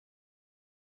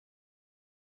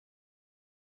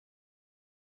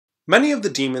Many of the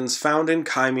demons found in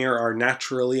Kaimere are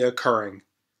naturally occurring.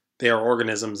 They are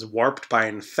organisms warped by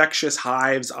infectious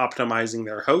hives optimizing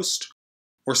their host,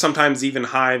 or sometimes even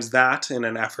hives that, in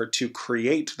an effort to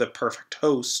create the perfect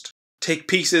host, take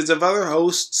pieces of other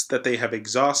hosts that they have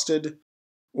exhausted,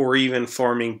 or even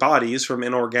forming bodies from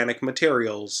inorganic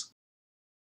materials.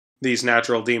 These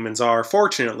natural demons are,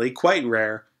 fortunately, quite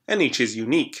rare, and each is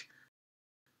unique.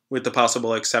 With the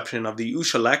possible exception of the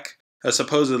Ushalek, a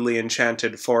supposedly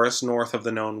enchanted forest north of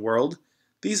the known world,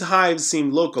 these hives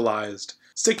seem localized,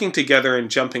 sticking together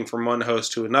and jumping from one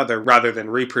host to another rather than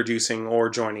reproducing or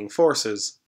joining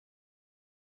forces.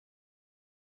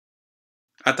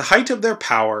 At the height of their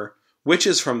power,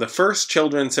 witches from the first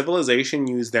children civilization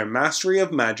used their mastery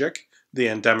of magic, the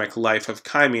endemic life of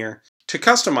Kaimere, to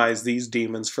customize these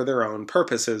demons for their own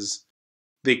purposes.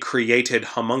 They created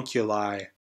homunculi.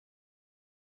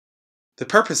 The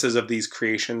purposes of these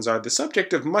creations are the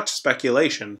subject of much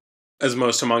speculation, as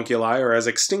most homunculi are as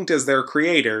extinct as their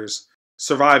creators,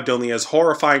 survived only as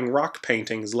horrifying rock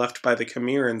paintings left by the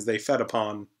kaimerans they fed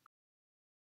upon.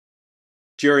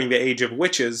 During the Age of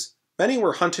Witches, many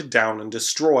were hunted down and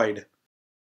destroyed.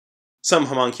 Some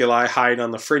homunculi hide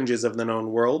on the fringes of the known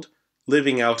world,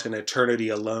 living out an eternity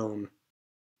alone.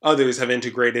 Others have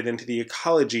integrated into the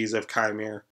ecologies of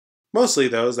Kaimere, mostly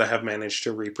those that have managed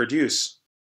to reproduce.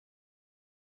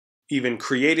 Even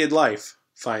created life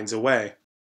finds a way.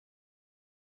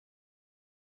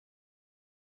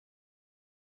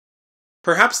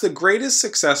 Perhaps the greatest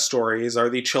success stories are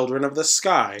the children of the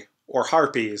sky, or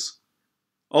harpies.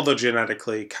 Although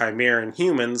genetically Kaimeran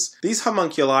humans, these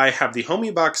homunculi have the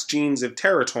homobox genes of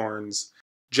teratorns,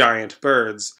 giant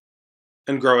birds,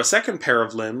 and grow a second pair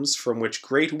of limbs from which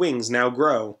great wings now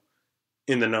grow.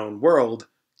 In the known world,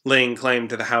 laying claim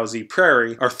to the Hausi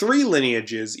Prairie, are three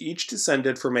lineages each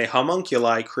descended from a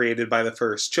homunculi created by the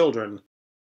first children.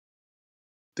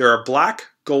 There are black,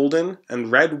 golden,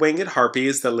 and red-winged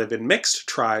harpies that live in mixed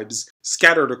tribes,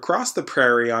 scattered across the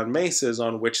prairie on mesas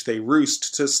on which they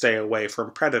roost to stay away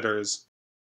from predators.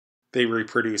 They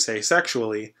reproduce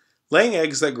asexually, laying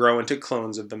eggs that grow into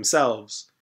clones of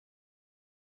themselves.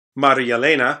 Maria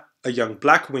Elena, a young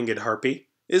black-winged harpy,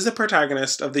 is the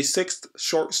protagonist of the sixth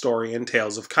short story in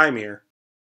Tales of Kaimere,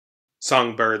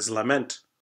 Songbird's Lament.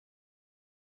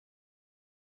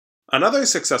 Another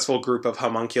successful group of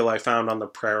homunculi found on the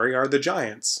prairie are the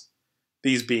giants.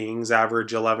 These beings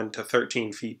average 11 to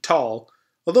 13 feet tall,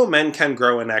 although men can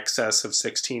grow in excess of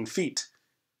 16 feet.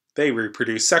 They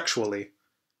reproduce sexually.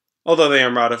 Although they are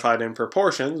modified in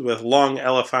proportions, with long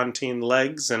elephantine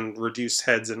legs and reduced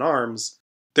heads and arms,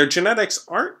 their genetics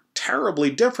aren't terribly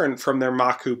different from their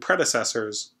Maku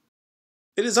predecessors.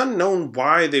 It is unknown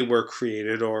why they were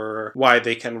created or why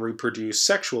they can reproduce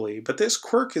sexually, but this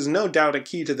quirk is no doubt a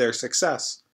key to their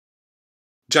success.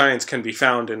 Giants can be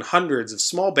found in hundreds of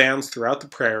small bands throughout the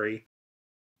prairie,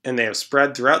 and they have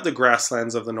spread throughout the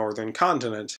grasslands of the northern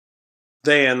continent.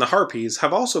 They and the harpies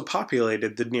have also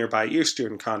populated the nearby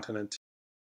eastern continent.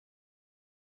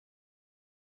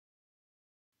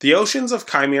 The oceans of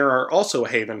Kaimere are also a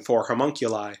haven for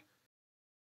homunculi.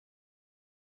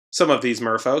 Some of these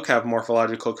merfolk have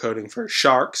morphological coding for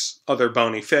sharks, other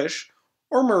bony fish,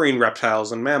 or marine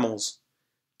reptiles and mammals.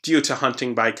 Due to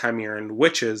hunting by Kaimeran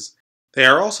witches, they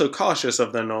are also cautious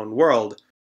of the known world,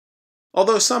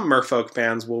 although some merfolk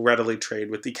bands will readily trade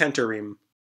with the Kentarim.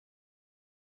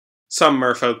 Some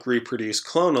merfolk reproduce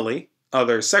clonally,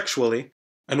 others sexually,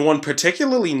 and one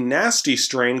particularly nasty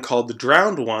strain called the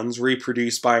Drowned Ones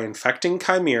reproduce by infecting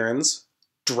Kaimerans,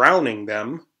 drowning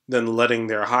them, then letting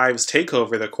their hives take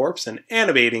over the corpse and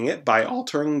animating it by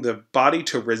altering the body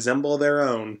to resemble their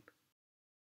own.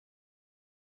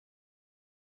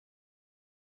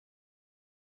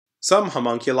 Some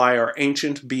homunculi are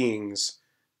ancient beings.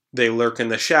 They lurk in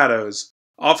the shadows,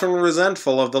 often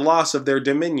resentful of the loss of their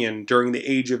dominion during the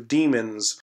Age of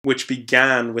Demons, which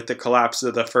began with the collapse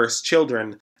of the first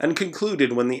children and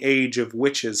concluded when the Age of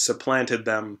Witches supplanted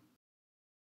them.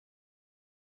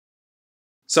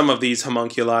 Some of these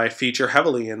homunculi feature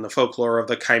heavily in the folklore of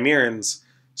the Kaimerans,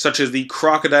 such as the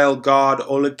crocodile god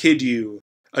Olekideu,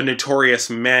 a notorious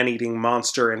man-eating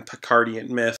monster in Picardian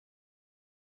myth.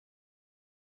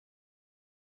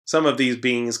 Some of these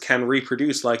beings can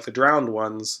reproduce like the Drowned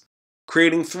Ones,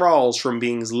 creating thralls from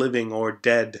beings living or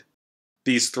dead.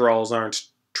 These thralls aren't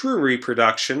true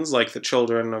reproductions like the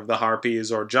children of the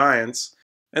harpies or giants,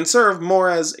 and serve more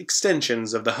as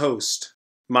extensions of the host,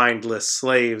 mindless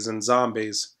slaves and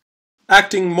zombies,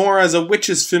 acting more as a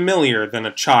witch's familiar than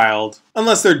a child,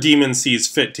 unless their demon sees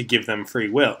fit to give them free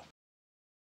will.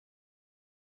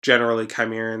 Generally,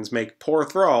 kaimerans make poor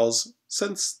thralls,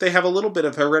 since they have a little bit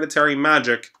of hereditary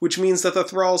magic, which means that the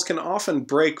thralls can often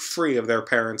break free of their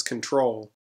parents'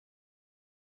 control.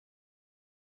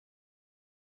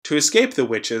 To escape the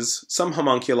witches, some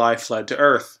homunculi fled to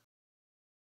Earth.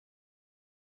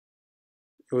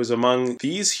 It was among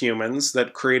these humans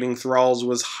that creating thralls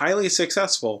was highly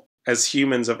successful, as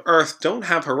humans of Earth don't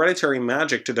have hereditary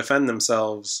magic to defend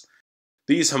themselves.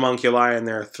 These homunculi and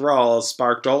their thralls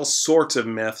sparked all sorts of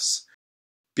myths,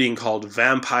 being called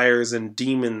vampires and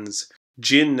demons,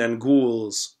 jinn and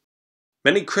ghouls.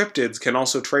 Many cryptids can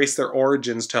also trace their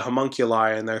origins to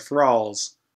homunculi and their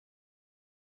thralls.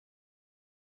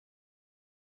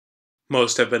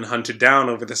 Most have been hunted down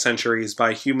over the centuries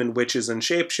by human witches and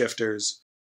shapeshifters,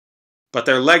 but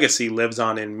their legacy lives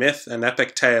on in myth and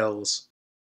epic tales.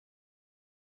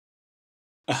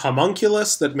 A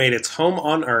homunculus that made its home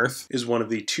on Earth is one of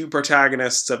the two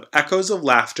protagonists of Echoes of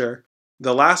Laughter,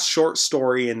 the last short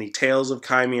story in the Tales of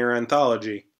Kaimere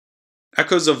anthology.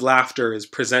 Echoes of Laughter is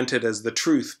presented as the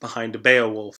truth behind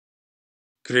Beowulf.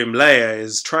 Grimleia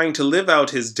is trying to live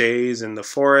out his days in the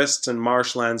forests and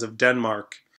marshlands of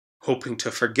Denmark, hoping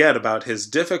to forget about his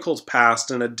difficult past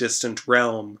in a distant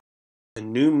realm. A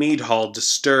new mead hall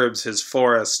disturbs his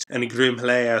forest, and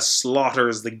Grimleia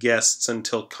slaughters the guests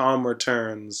until calm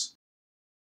returns.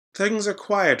 Things are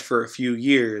quiet for a few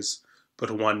years, but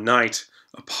one night,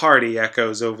 a party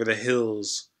echoes over the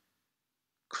hills.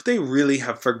 Could they really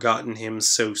have forgotten him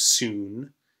so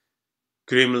soon?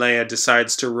 Grimleia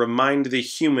decides to remind the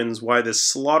humans why the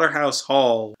slaughterhouse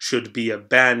hall should be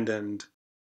abandoned.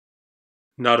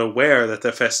 Not aware that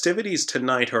the festivities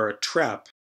tonight are a trap,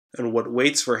 and what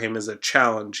waits for him is a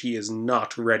challenge he is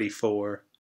not ready for.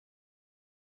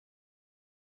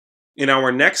 In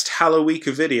our next Halloweek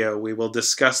video, we will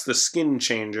discuss the Skin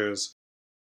Changers,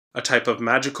 a type of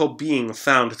magical being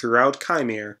found throughout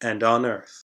Kaimere and on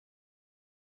Earth.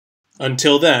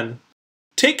 Until then,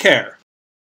 take care.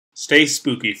 Stay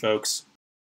spooky, folks.